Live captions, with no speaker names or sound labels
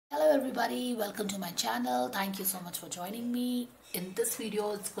everybody, welcome to my channel. Thank you so much for joining me. In this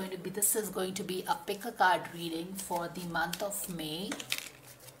video, this is going to be a pick a card reading for the month of May.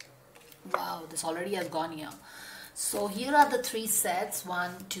 Wow, this already has gone here. So here are the three sets,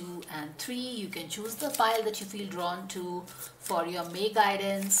 1, 2 and 3. You can choose the pile that you feel drawn to for your May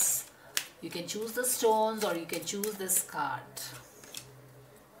guidance. You can choose the stones or you can choose this card.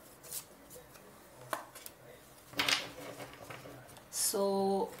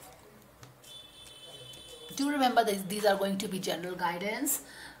 So do remember that these are going to be general guidance.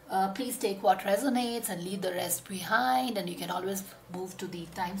 Please take what resonates and leave the rest behind, and you can always move to the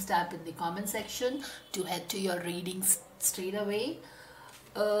timestamp in the comment section to head to your readings straight away.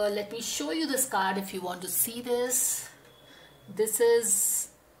 Let me show you this card if you want to see this. This is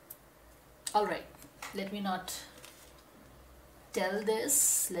alright. Let me not tell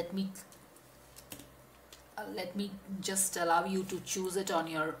this. Let me just allow you to choose it on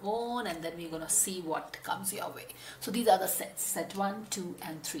your own, and then we're gonna see what comes your way. So these are the sets, set 1, 2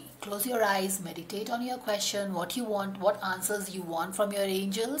 and 3. Close your eyes, meditate on your question, what you want, what answers you want from your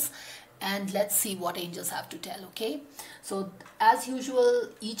angels, and let's see what angels have to tell. Okay, so as usual,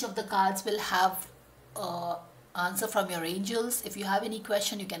 each of the cards will have answer from your angels. If you have any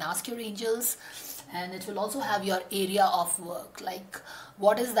question, you can ask your angels, and it will also have your area of work, like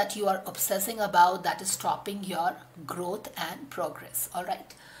what is that you are obsessing about that is stopping your growth and progress. All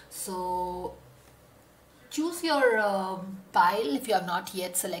right, so choose your pile. If you have not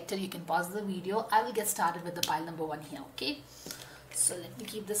yet selected, you can pause the video. I will get started with the pile number 1 here. Okay, so let me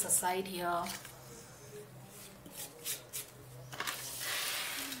keep this aside here.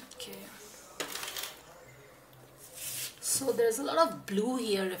 So there's a lot of blue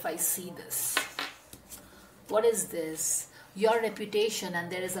here if I see this. What is this? Your reputation,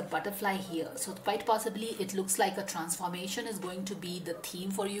 and there is a butterfly here. So quite possibly it looks like a transformation is going to be the theme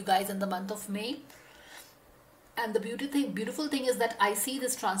for you guys in the month of May. And the beautiful thing is that I see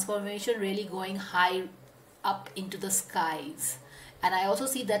this transformation really going high up into the skies. And I also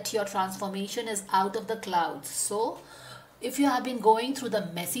see that your transformation is out of the clouds. So if you have been going through the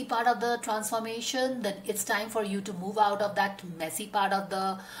messy part of the transformation, then it's time for you to move out of that messy part of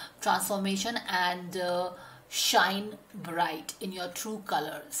the transformation and shine bright in your true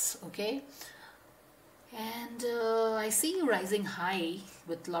colors. Okay, and I see you rising high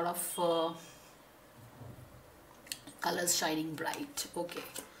with a lot of colors shining bright. Okay,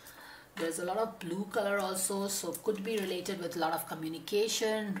 there's a lot of blue color also, so could be related with a lot of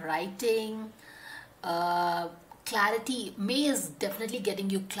communication, writing, clarity. May is definitely getting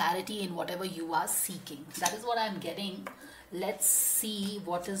you clarity in whatever you are seeking. That is what I'm getting. Let's see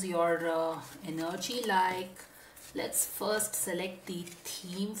what is your energy like. Let's first select the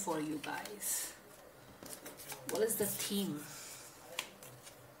theme for you guys. What is the theme?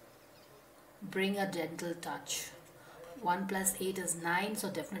 Bring a gentle touch. 1 + 8 is 9, so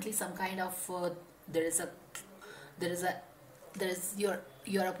definitely some kind of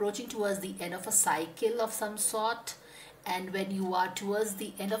you're approaching towards the end of a cycle of some sort. And when you are towards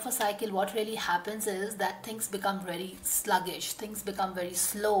the end of a cycle, what really happens is that things become very sluggish, things become very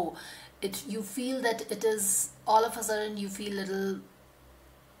slow. You feel that it is all of a sudden you feel little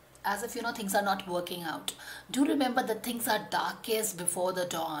as if things are not working out. Do remember that things are darkest before the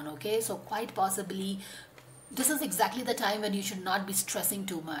dawn. Okay, so quite possibly this is exactly the time when you should not be stressing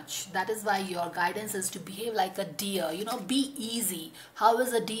too much. That is why your guidance is to behave like a deer. Be easy. How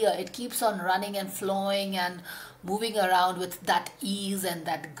is a deer? It keeps on running and flowing and moving around with that ease and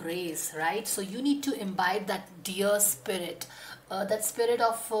that grace, right? So you need to imbibe that deer spirit, that spirit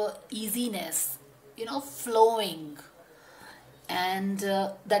of easiness, flowing, and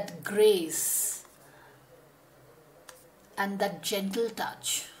that grace and that gentle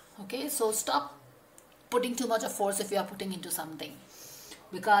touch. Okay, so stop putting too much of force if you are putting into something,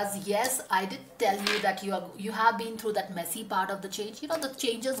 because yes, I did tell you that you have been through that messy part of the change. The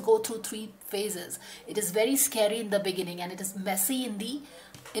changes go through 3 phases. It is very scary in the beginning, and it is messy in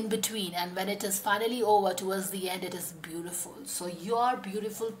between, and when it is finally over towards the end, it is beautiful. So your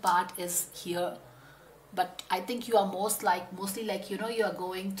beautiful part is here, but I think you are mostly like you are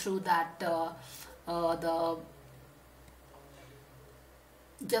going through that the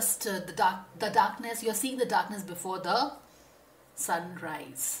darkness. You're seeing the darkness before the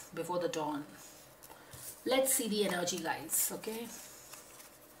sunrise, before the dawn. Let's see the energy, guys. Okay,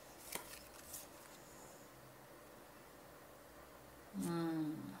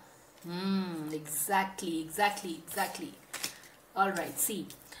 exactly. All right, see,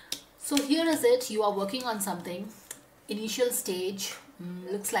 so here is it. You are working on something, initial stage.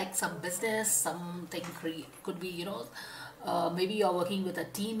 Looks like some business, something could be Maybe you're working with a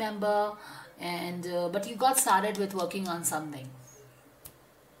team member, and but you got started with working on something.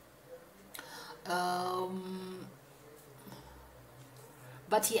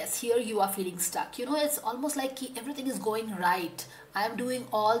 But yes, here you are feeling stuck. You know, it's almost like everything is going right. I am doing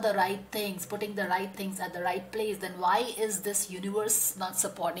all the right things, putting the right things at the right place. Then why is this universe not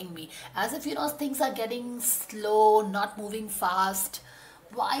supporting me? As if, you know, things are getting slow, not moving fast.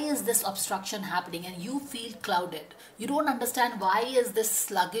 Why is this obstruction happening? And you feel clouded. You don't understand why is this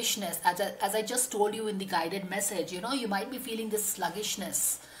sluggishness. As I just told you in the guided message, you know, you might be feeling this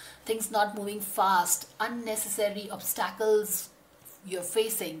sluggishness. Things not moving fast, unnecessary obstacles you're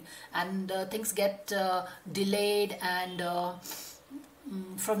facing, and things get delayed and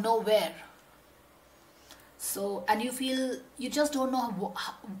from nowhere. So, and you feel you just don't know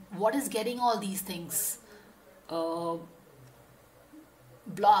what is getting all these things uh,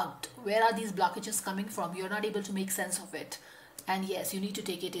 blocked. Where are these blockages coming from? You're not able to make sense of it. And yes, you need to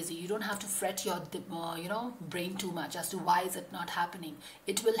take it easy. You don't have to fret your you know, brain too much as to why is it not happening.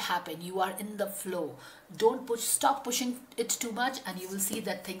 It will happen. You are in the flow. Don't push, stop pushing it too much, and you will see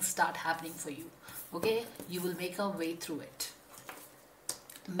that things start happening for you. Okay, you will make a way through it.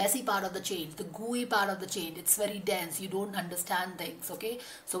 Messy part of the chain, the gooey part of the chain, it's very dense. You don't understand things. Okay,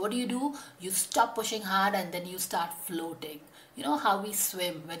 so what do? You stop pushing hard, and then you start floating. You know how we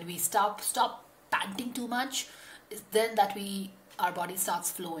swim, when we stop panting too much, then that our body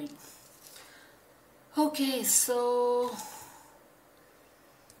starts flowing. Okay, so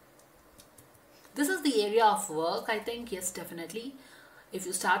this is the area of work, I think. Yes, definitely. If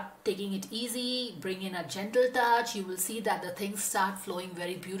you start taking it easy, bring in a gentle touch, you will see that the things start flowing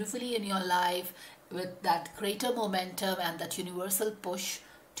very beautifully in your life with that greater momentum and that universal push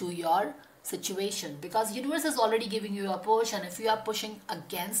to your situation, because universe is already giving you a push, and if you are pushing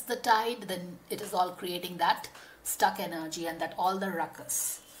against the tide, then it is all creating that stuck energy and that all the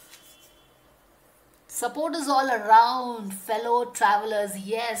ruckus. Support is all around, fellow travelers.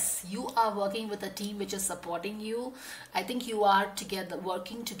 Yes, you are working with a team which is supporting you. I think you are together,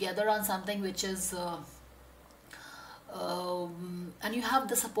 working together on something which is and you have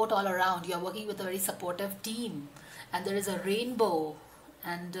the support all around. You are working with a very supportive team, and there is a rainbow,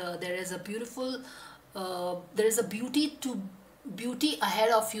 and there is a beautiful there is a beauty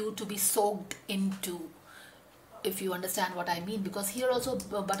ahead of you to be soaked into, if you understand what I mean. Because here also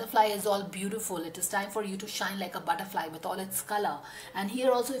butterfly is all beautiful. It is time for you to shine like a butterfly with all its color. And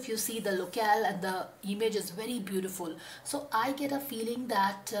here also, if you see, the locale and the image is very beautiful. So I get a feeling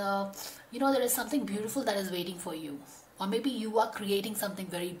that you know, there is something beautiful that is waiting for you, or maybe you are creating something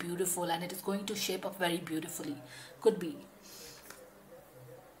very beautiful and it is going to shape up very beautifully. Could be.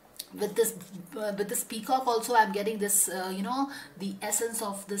 With this peacock also, I'm getting this you know, the essence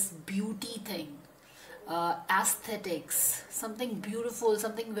of this beauty thing, aesthetics, something beautiful,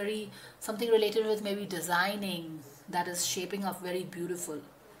 something related with maybe designing, that is shaping up very beautiful.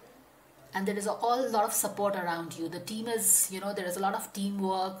 And there is a lot of support around you. The team is, you know, there is a lot of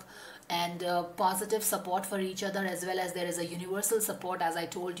teamwork and positive support for each other, as well as there is a universal support, as I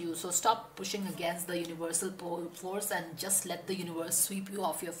told you. So stop pushing against the universal force and just let the universe sweep you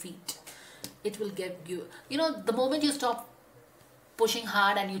off your feet. It will give you, you know, the moment you stop pushing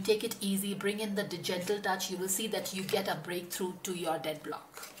hard and you take it easy, bring in the gentle touch, you will see that you get a breakthrough to your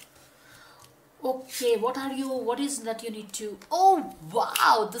deadlock. Okay, what is that you need to, oh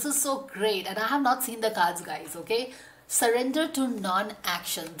wow, this is so great. And I have not seen the cards, guys. Okay, surrender to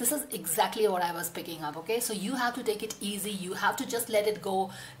non-action. This is exactly what I was picking up. Okay, so you have to take it easy. You have to just let it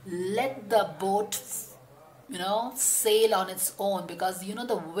go. Let the boat, you know, sail on its own, because you know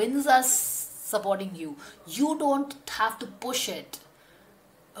the winds are supporting you. You don't have to push it.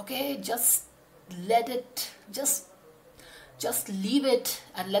 Okay, just let it, just leave it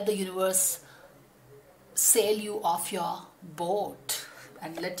and let the universe sail you off your boat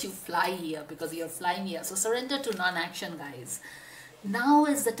and let you fly here, because you're flying here. So surrender to non-action, guys. Now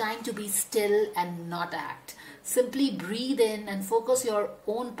is the time to be still and not act. Simply breathe in and focus your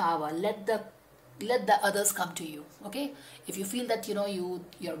own power. Let the others come to you. Okay, if you feel that, you know,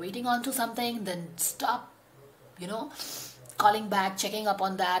 you're waiting on to something, then stop, you know, calling back, checking up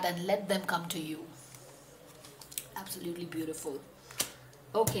on that, and let them come to you. Absolutely beautiful.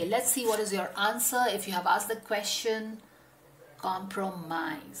 Okay, let's see what is your answer. If you have asked the question,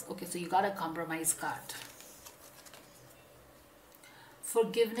 compromise. Okay, so you got a compromise card.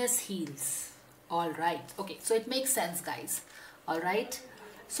 Forgiveness heals. All right. Okay, so it makes sense, guys. All right.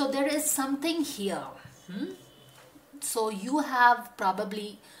 So there is something here. So you have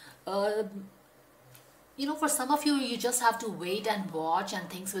probably, you know, for some of you, you just have to wait and watch and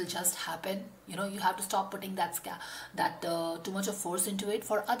things will just happen. You know, you have to stop putting too much of force into it.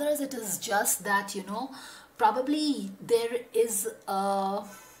 For others, it is just that, you know, probably there is a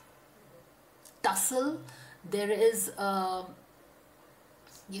tussle, there is a,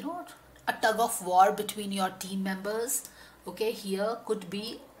 you know, a tug of war between your team members. Okay, here could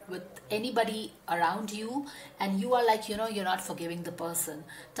be with anybody around you, and you are like, you know, you're not forgiving the person.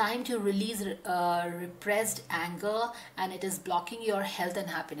 Time to release repressed anger, and it is blocking your health and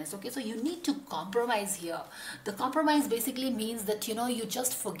happiness. Okay, so you need to compromise here. The compromise basically means that, you know, you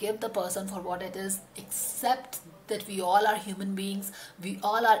just forgive the person for what it is, accept that we all are human beings, we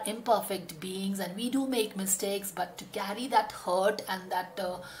all are imperfect beings, and we do make mistakes, but to carry that hurt and that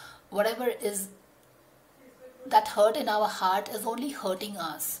whatever is that hurt in our heart is only hurting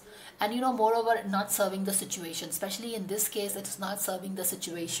us, and, you know, moreover, not serving the situation. Especially in this case, it is not serving the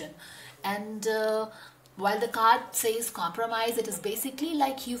situation. And while the card says compromise, it is basically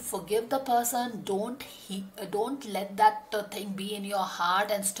like you forgive the person. Don't let that thing be in your heart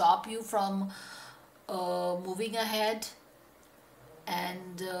and stop you from moving ahead.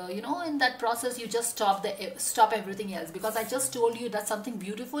 And you know, in that process, you just stop everything else, because I just told you that something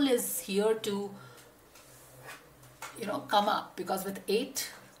beautiful is here to, you know, come up. Because with 8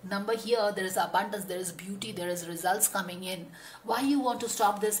 number here, there is abundance, there is beauty, there is results coming in. Why you want to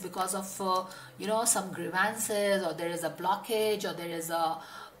stop this? Because of you know, some grievances, or there is a blockage, or there is a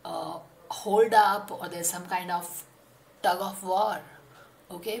hold up, or there's some kind of tug of war.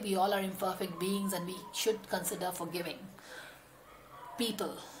 Okay, we all are imperfect beings, and we should consider forgiving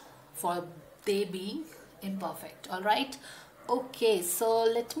people for they being imperfect. All right, okay, so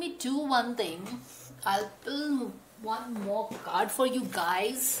let me do one thing. I'll pull one more card for you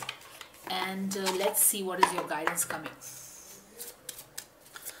guys, and let's see what is your guidance coming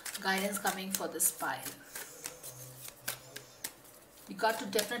for this pile. You got to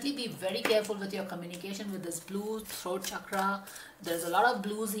definitely be very careful with your communication with this blue throat chakra. There's a lot of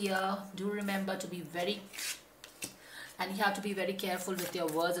blues here. Do remember to be very, and you have to be very careful with your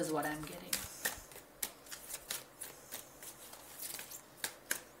words is what I'm getting.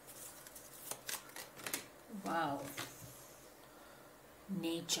 Wow.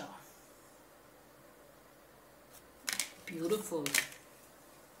 Nature. Beautiful.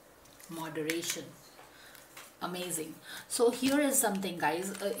 Moderation. Amazing. So here is something,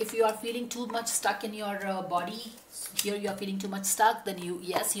 guys. If you are feeling too much stuck in your body, here you are feeling too much stuck, then you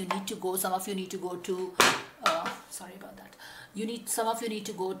need to go. Some of you need to go to sorry about that. Some of you need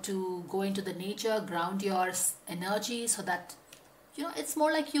to go into the nature, ground your energy, so that, you know, it's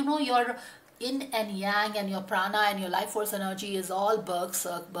more like, you know, your yin and yang and your prana and your life force energy is all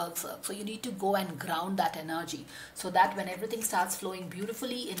berserk. So you need to go and ground that energy, so that when everything starts flowing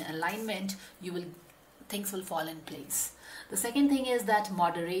beautifully in alignment, things will fall in place. The second thing is that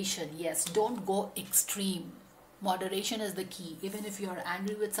moderation. Yes, don't go extreme. Moderation is the key. Even if you're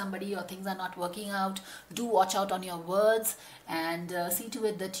angry with somebody or things are not working out, do watch out on your words, and see to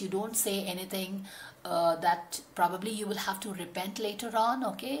it that you don't say anything that probably you will have to repent later on.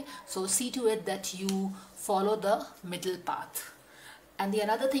 Okay, so see to it that you follow the middle path. And the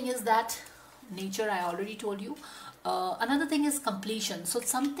another thing is that nature, I already told you. Another thing is completion. So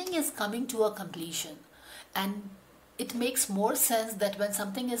something is coming to a completion, and it makes more sense that when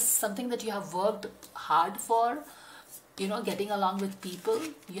something is something that you have worked hard for, you know, getting along with people,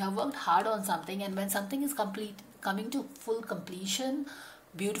 you have worked hard on something, and when something is coming to full completion,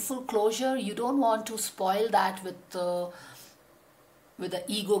 beautiful closure, you don't want to spoil that with the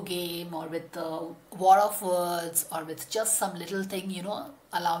ego game, or with the war of words, or with just some little thing, you know,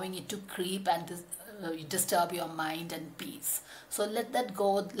 allowing it to creep and disturb your mind and peace. So let that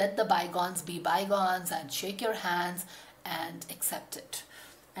go, let the bygones be bygones, and shake your hands and accept it,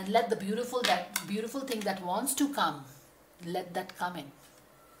 and let the beautiful thing that wants to come, let that come in.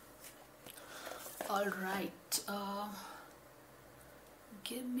 All right,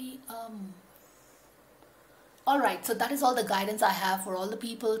 give me all right, so that is all the guidance I have for all the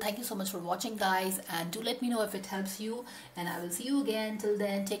people. Thank you so much for watching, guys, and do let me know if it helps you, and I will see you again. Till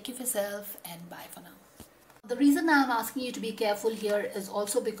then, take care of yourself, and bye for now. The reason I am asking you to be careful here is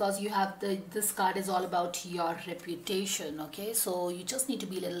also because you have this card is all about your reputation. Okay, so you just need to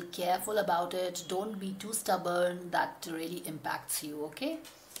be a little careful about it. Don't be too stubborn. That really impacts you. Okay,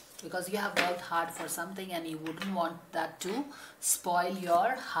 because you have worked hard for something, and you wouldn't want that to spoil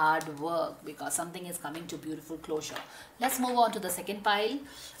your hard work, because something is coming to beautiful closure. Let's move on to the second pile.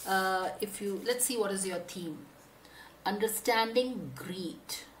 Let's see what is your theme. Understanding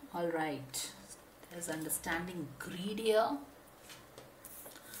greed. All right, there's understanding greed here.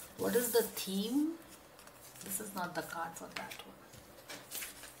 What is the theme? This is not the card for that one.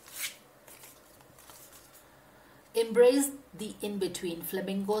 Embrace the in-between,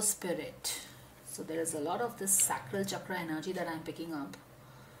 flamingo spirit. So there is a lot of this sacral chakra energy that I'm picking up.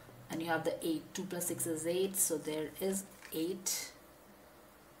 And you have the 8. 2 plus 6 is 8. So there is 8.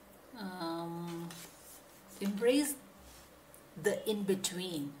 Embrace the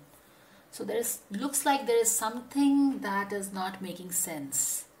in-between. So looks like there is something that is not making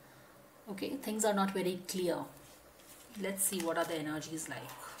sense. Okay, things are not very clear. Let's see what are the energies like.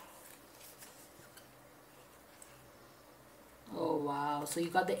 Oh wow, so you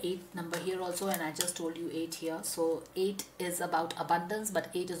got the 8 number here also, and I just told you 8 here. So 8 is about abundance, but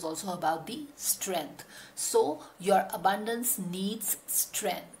 8 is also about the strength. So your abundance needs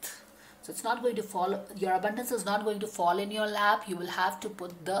strength. So it's not going to fall, your abundance is not going to fall in your lap. You will have to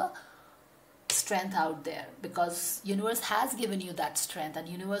put the strength out there, because universe has given you that strength, and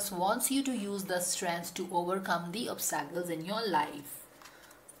universe wants you to use the strength to overcome the obstacles in your life.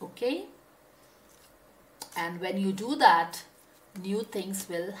 Okay? And when you do that, new things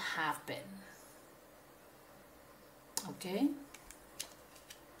will happen. Okay?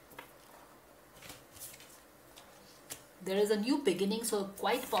 There is a new beginning, so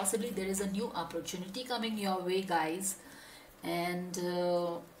quite possibly there is a new opportunity coming your way, guys, and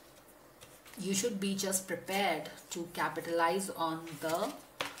you should be just prepared to capitalize on the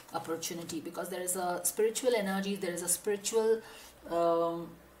opportunity, because there is a spiritual energy, there is a spiritual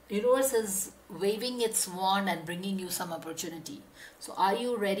universe is waving its wand and bringing you some opportunity. So are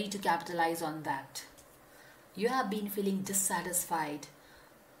you ready to capitalize on that? You have been feeling dissatisfied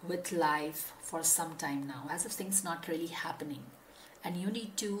with life for some time now, as if things not really happening, and you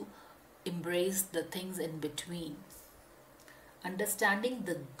need to embrace the things in between. Understanding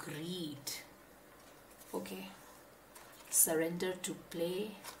the greed. Okay. Surrender to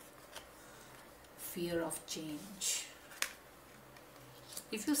play. Fear of change.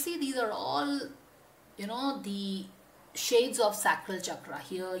 If you see, these are all, you know, the shades of sacral chakra.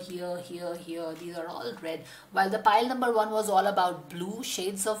 Here, here, here, here. These are all red. While the pile number 1 was all about blue,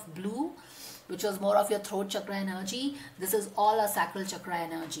 shades of blue, which was more of your throat chakra energy. This is all a sacral chakra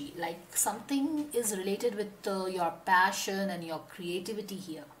energy. Like something is related with your passion and your creativity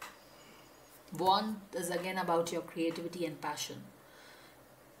here. Wand is again about your creativity and passion.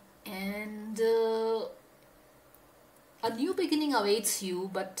 And a new beginning awaits you,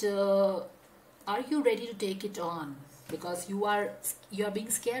 but are you ready to take it on? Because you are being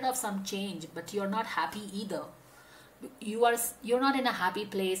scared of some change, but you're not happy either. You're not in a happy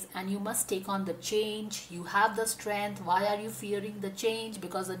place, and you must take on the change. You have the strength. Why are you fearing the change?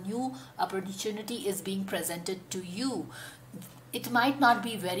 Because a new opportunity is being presented to you. It might not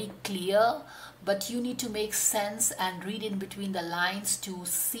be very clear, but you need to make sense and read in between the lines to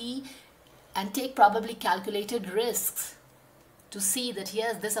see and take probably calculated risks to see that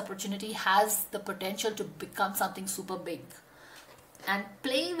yes, this opportunity has the potential to become something super big. And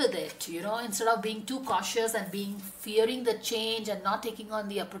play with it, you know, instead of being too cautious and fearing the change and not taking on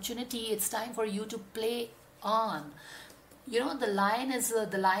the opportunity. It's time for you to play on. You know, the lion is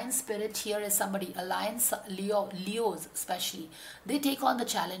the lion spirit here is somebody, a lion, Leos especially. They take on the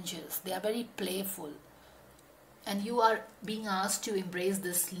challenges. They are very playful, and you are being asked to embrace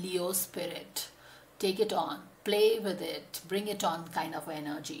this Leo spirit. Take it on, play with it, bring it on kind of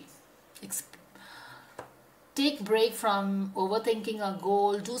energy. Take break from overthinking a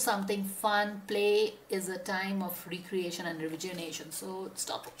goal, do something fun. Play is a time of recreation and rejuvenation. So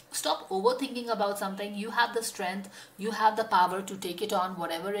stop overthinking about something. You have the strength, you have the power to take it on,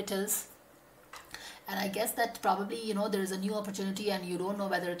 whatever it is. And I guess that probably, you know, there is a new opportunity and you don't know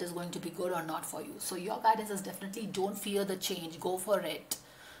whether it is going to be good or not for you. So your guidance is definitely don't fear the change, go for it.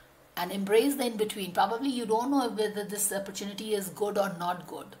 And embrace the in-between. Probably you don't know whether this opportunity is good or not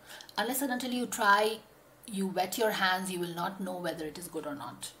good. Unless and until you try, you wet your hands, you will not know whether it is good or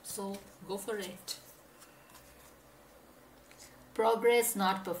not. So go for it. Progress,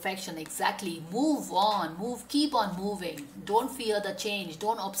 not perfection. Exactly. Move on. Keep on moving. Don't fear the change.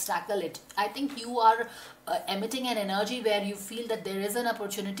 Don't obstacle it. I think you are emitting an energy where you feel that there is an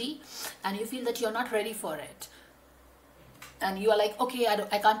opportunity and you feel that you're not ready for it. And you are like, okay,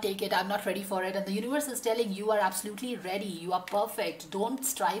 I can't take it. I'm not ready for it. And the universe is telling you are absolutely ready. You are perfect. Don't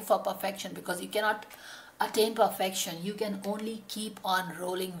strive for perfection, because you cannot attain perfection. You can only keep on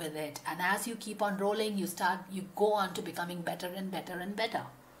rolling with it. And as you keep on rolling, you go on to becoming better and better and better.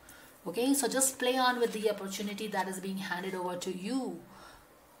 Okay, so just play on with the opportunity that is being handed over to you.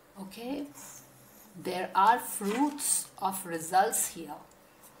 Okay, there are fruits of results here.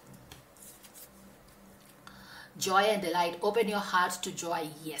 Joy and delight. Open your heart to joy.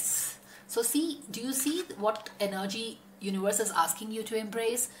 Yes. So see, do you see what energy universe is asking you to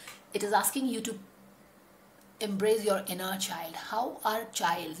embrace? It is asking you to embrace your inner child. How are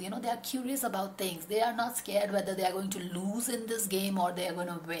childs? You know, they are curious about things. They are not scared whether they are going to lose in this game or they are going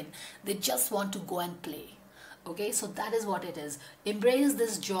to win. They just want to go and play. Okay, so that is what it is. Embrace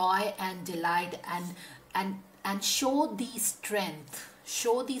this joy and delight, and show the strength.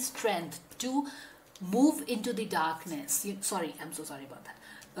 Show the strength to move into the darkness. Sorry, I'm so sorry about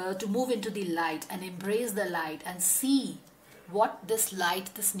that. To move into the light and embrace the light and see what this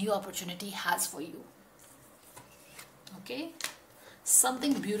light, this new opportunity has for you. Okay,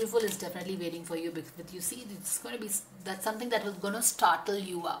 something beautiful is definitely waiting for you. But you see, it's going to be, that's something that is going to startle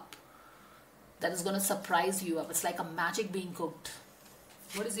you up, that is going to surprise you up. It's like a magic being cooked.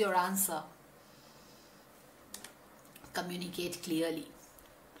 What is your answer? Communicate clearly.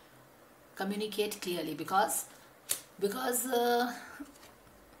 Communicate clearly, because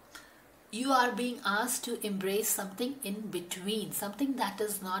you are being asked to embrace something in between, something that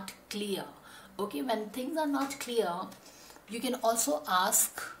is not clear. Okay, when things are not clear, you can also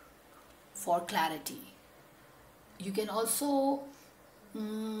ask for clarity. You can also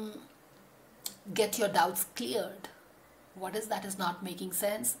get your doubts cleared. What is that is not making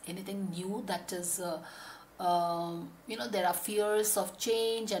sense? Anything new that is, you know, there are fears of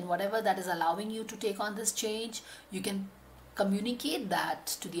change and whatever that is allowing you to take on this change, you can communicate that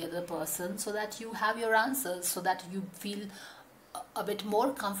to the other person so that you have your answers, so that you feel a bit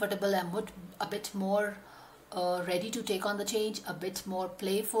more comfortable and a bit more ready to take on the change, a bit more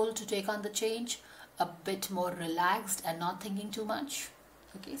playful to take on the change, a bit more relaxed and not thinking too much.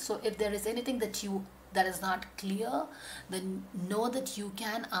 Okay, so if there is anything that is not clear, then know that you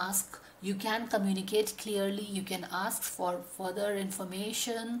can ask, you can communicate clearly, you can ask for further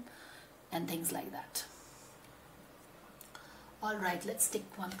information and things like that. All right, let's take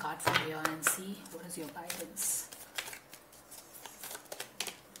one card from here and see what is your guidance.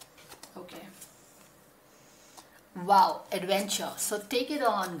 Okay. Wow, adventure. So take it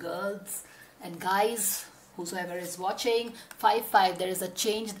on, girls and guys, whosoever is watching. 5-5, there is a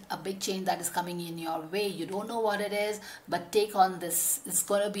change, a big change that is coming in your way. You don't know what it is, but take on this. It's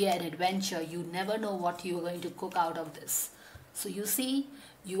going to be an adventure. You never know what you are going to cook out of this. So you see,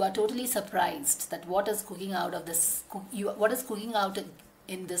 you are totally surprised that what is cooking out of this, what is cooking out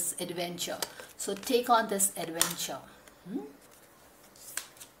in this adventure. So take on this adventure.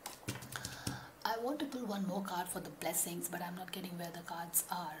 I want to pull one more card for the blessings, but I'm not getting where the cards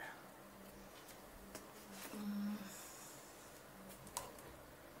are.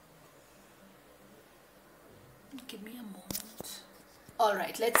 Give me a moment. All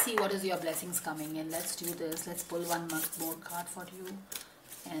right, let's see what is your blessings coming in. Let's do this. Let's pull one more card for you,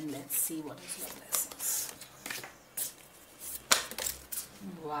 and let's see what is your blessings.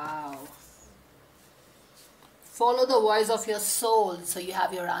 Wow. Follow the voice of your soul, so you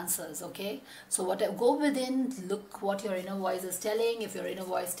have your answers. Okay, so go within, look what your inner voice is telling. If your inner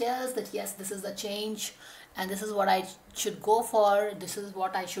voice tells that yes, this is the change and this is what I should go for, this is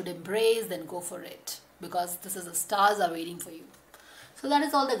what I should embrace, then go for it, because this is the stars are waiting for you. So that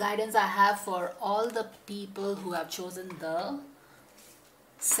is all the guidance I have for all the people who have chosen the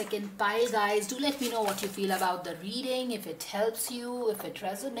second pile. Guys, do let me know what you feel about the reading. If it helps you, if it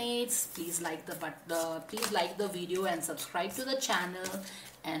resonates, please like the video and subscribe to the channel,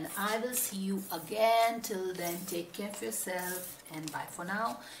 and I will see you again. Till then, take care of yourself and bye for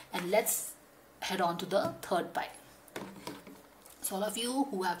now, and let's head on to the third pile. So all of you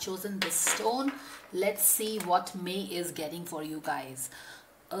who have chosen this stone, let's see what May is getting for you guys.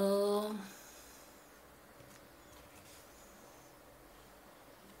 All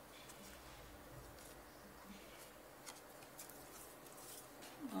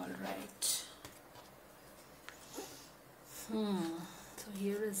right. So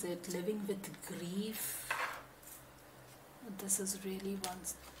here is it, living with grief. This is really one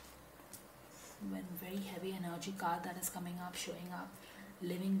very heavy energy card that is coming up, showing up.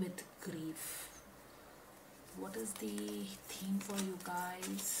 Living with grief. What is the theme for you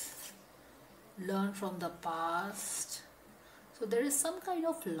guys? Learn from the past. So there is some kind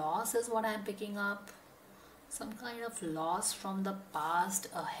of loss is what I'm picking up. Some kind of loss from the past,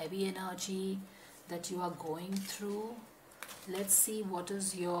 a heavy energy that you are going through. Let's see what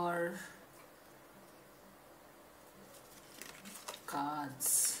is your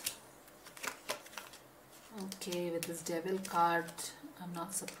cards. Okay, with this devil card, I'm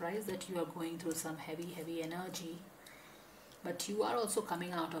not surprised that you are going through some heavy energy, but you are also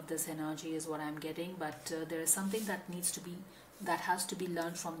coming out of this energy is what I'm getting. But there is something that has to be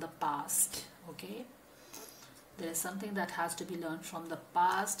learned from the past. Okay, there is something that has to be learned from the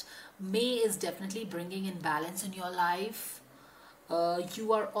past. May is definitely bringing in balance in your life.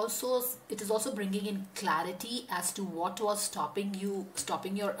 You are also, it is also bringing in clarity as to what was stopping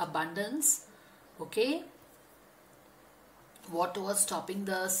your abundance. Okay, what was stopping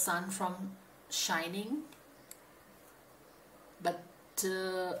the sun from shining. But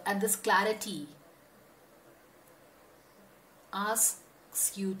and this clarity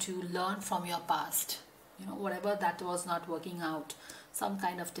asks you to learn from your past, you know, whatever that was not working out. Some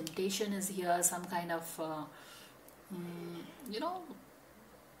kind of temptation is here, some kind of you know,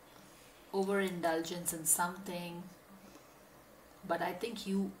 overindulgence in something. But I think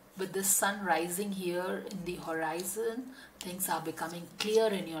you, with the sun rising here in the horizon, things are becoming clear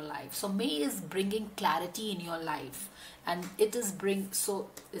in your life. So May is bringing clarity in your life, and it is so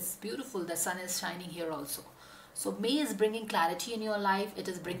it's beautiful, the sun is shining here also. So May is bringing clarity in your life, it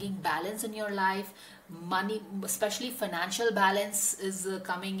is bringing balance in your life. Money, especially financial balance, is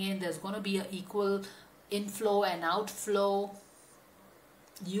coming in. There's going to be an equal inflow and outflow.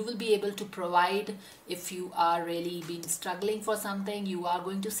 You will be able to provide. If you are really been struggling for something, you are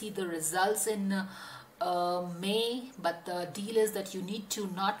going to see the results in May. But the deal is that you need to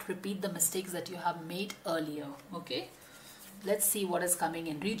not repeat the mistakes that you have made earlier. Okay, let's see what is coming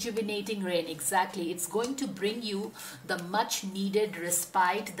in. Rejuvenating rain, exactly. It's going to bring you the much needed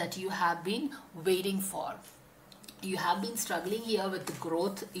respite that you have been waiting for. You have been struggling here with the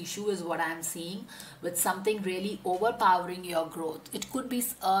growth issue, is what I am seeing, with something really overpowering your growth. It could be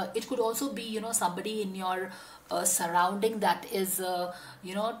it could also be, you know, somebody in your surrounding that is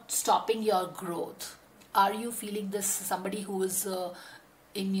you know, stopping your growth. Are you feeling this? Somebody who is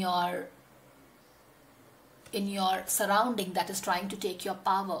in your surrounding that is trying to take your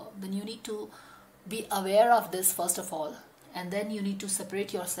power. Then you need to be aware of this first of all, and then you need to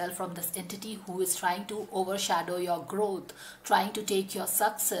separate yourself from this entity who is trying to overshadow your growth, trying to take your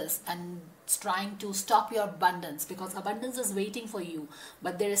success, and trying to stop your abundance, because abundance is waiting for you,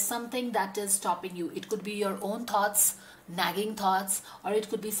 but there is something that is stopping you. It could be your own thoughts, nagging thoughts, or it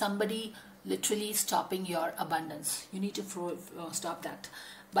could be somebody literally stopping your abundance. You need to stop that.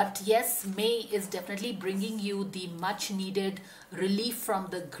 But yes, May is definitely bringing you the much needed relief from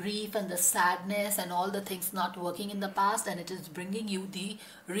the grief and the sadness and all the things not working in the past, and it is bringing you the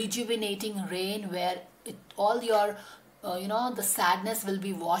rejuvenating rain, where all your you know, the sadness will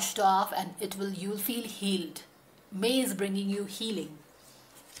be washed off, and you'll feel healed. May is bringing you healing.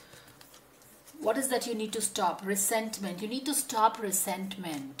 What is that you need to stop? Resentment. You need to stop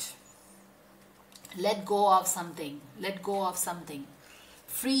resentment. Let go of something. Let go of something.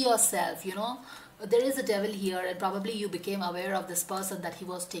 Free yourself. You know, there is a devil here, and probably you became aware of this person, that he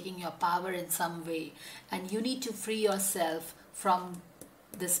was taking your power in some way, and you need to free yourself from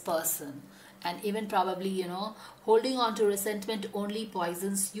this person. And even probably, you know, holding on to resentment only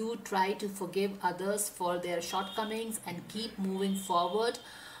poisons you. Try to forgive others for their shortcomings and keep moving forward.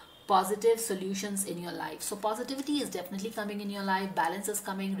 Positive solutions in your life. So positivity is definitely coming in your life. Balance is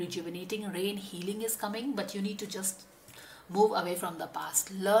coming. Rejuvenating rain, healing is coming. But you need to just move away from the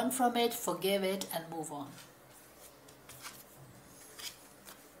past. Learn from it, forgive it, and move on.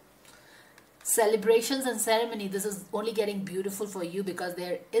 Celebrations and ceremony. This is only getting beautiful for you, because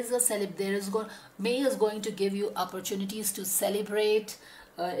there is a May is going to give you opportunities to celebrate.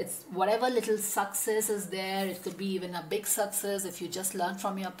 It's whatever little success is there. It could be even a big success if you just learn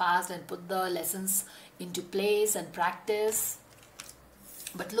from your past and put the lessons into place and practice.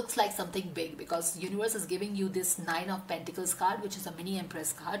 But looks like something big, because universe is giving you this 9 of Pentacles card, which is a mini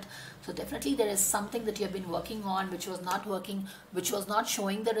Empress card. So definitely there is something that you have been working on, which was not working, which was not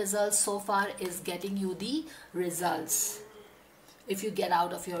showing the results so far, is getting you the results. If you get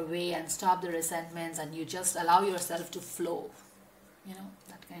out of your way and stop the resentments, and you just allow yourself to flow, you know,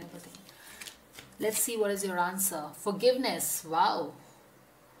 that kind of a thing. Let's see what is your answer. Forgiveness. Wow.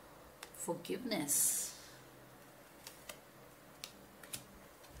 Forgiveness.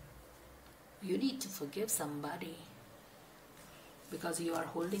 You need to forgive somebody, because you are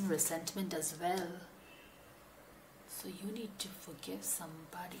holding resentment as well. So you need to forgive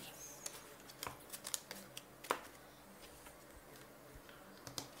somebody.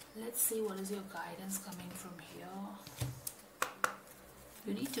 Let's see what is your guidance coming from here.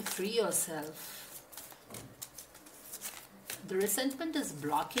 You need to free yourself. The resentment is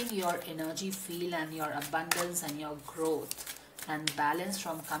blocking your energy field and your abundance and your growth and balance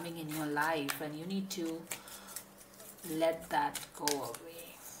from coming in your life, and you need to let that go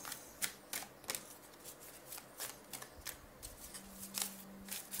away.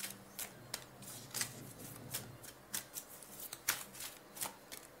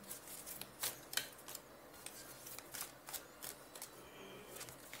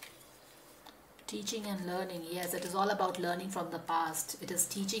 Teaching and learning. Yes, it is all about learning from the past. It is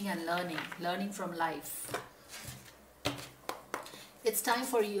teaching and learning from life. It's time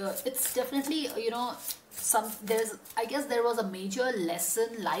for you. It's definitely, you know, I guess there was a major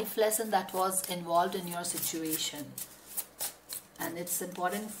lesson, life lesson that was involved in your situation. And it's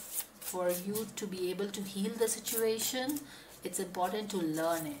important for you to be able to heal the situation. It's important to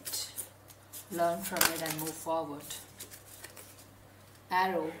learn it. Learn from it and move forward.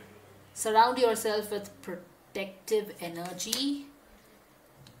 Arrow. Surround yourself with protective energy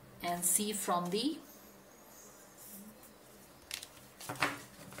and see from the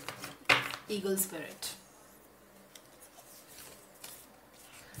Eagle Spirit.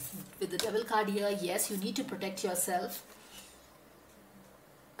 With the Devil card here, yes, you need to protect yourself.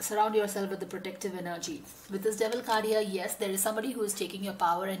 Surround yourself with the protective energy. With this Devil card here, yes, there is somebody who is taking your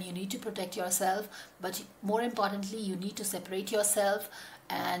power and you need to protect yourself, but more importantly, you need to separate yourself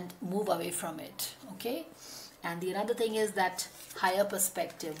and move away from it. Okay? And the another thing is that higher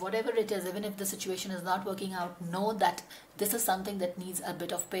perspective. Whatever it is, even if the situation is not working out, know that this is something that needs a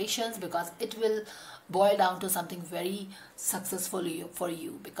bit of patience, because it will boil down to something very successful for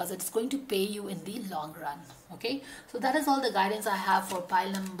you, because it's going to pay you in the long run. Okay, so that is all the guidance I have for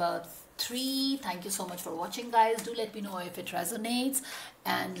pile number 3. Thank you so much for watching, guys. Do let me know if it resonates,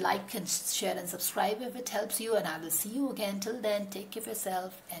 and like and share and subscribe if it helps you, and I will see you again. Till then, take care of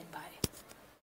yourself and bye.